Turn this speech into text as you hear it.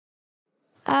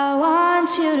I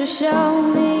want you to show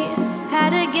me how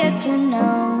to get to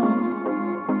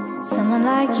know someone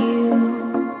like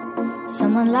you,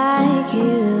 someone like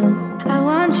you. I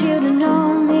want you to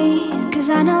know me, 'cause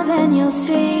I know then you'll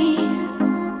see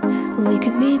we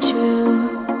could be true,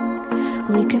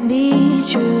 we can be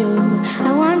true.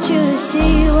 I want you to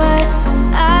see what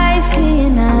I see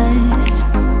in us,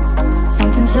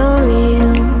 something so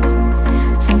real,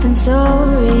 something so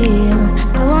real.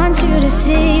 I want you to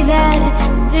see that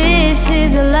this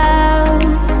is a love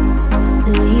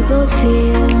that we both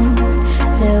feel,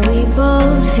 that we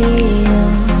both feel.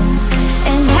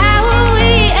 And how will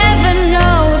we ever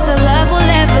know if the love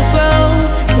will ever grow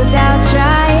without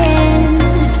trying,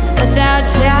 without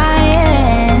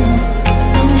trying?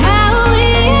 And how will we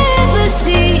ever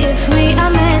see if we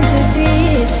are meant to be?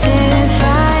 It's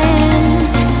terrifying,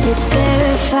 it's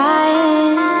terrifying.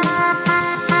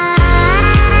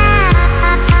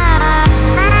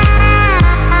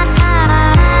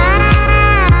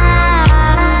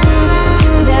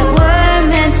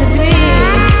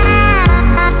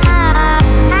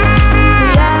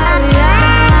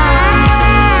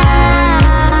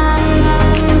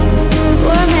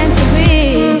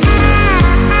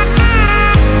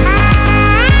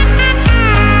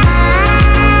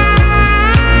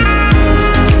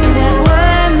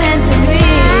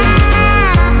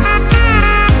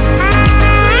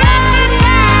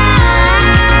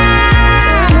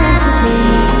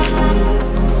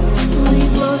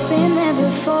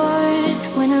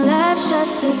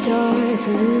 It's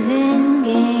a losing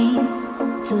game,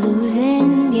 it's a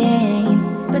losing game.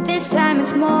 But this time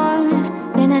it's more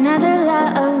than another lot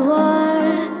of war.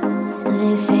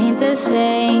 This ain't the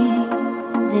same,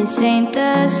 this ain't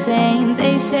the same.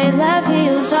 They say love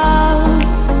heals all,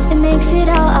 it makes it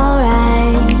all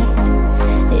alright.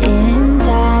 In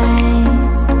time,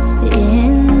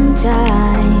 in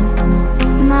time.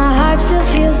 My heart still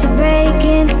feels the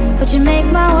breaking, but you make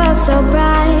my world so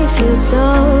bright. Feels so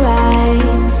right,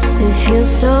 it feels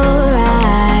so right.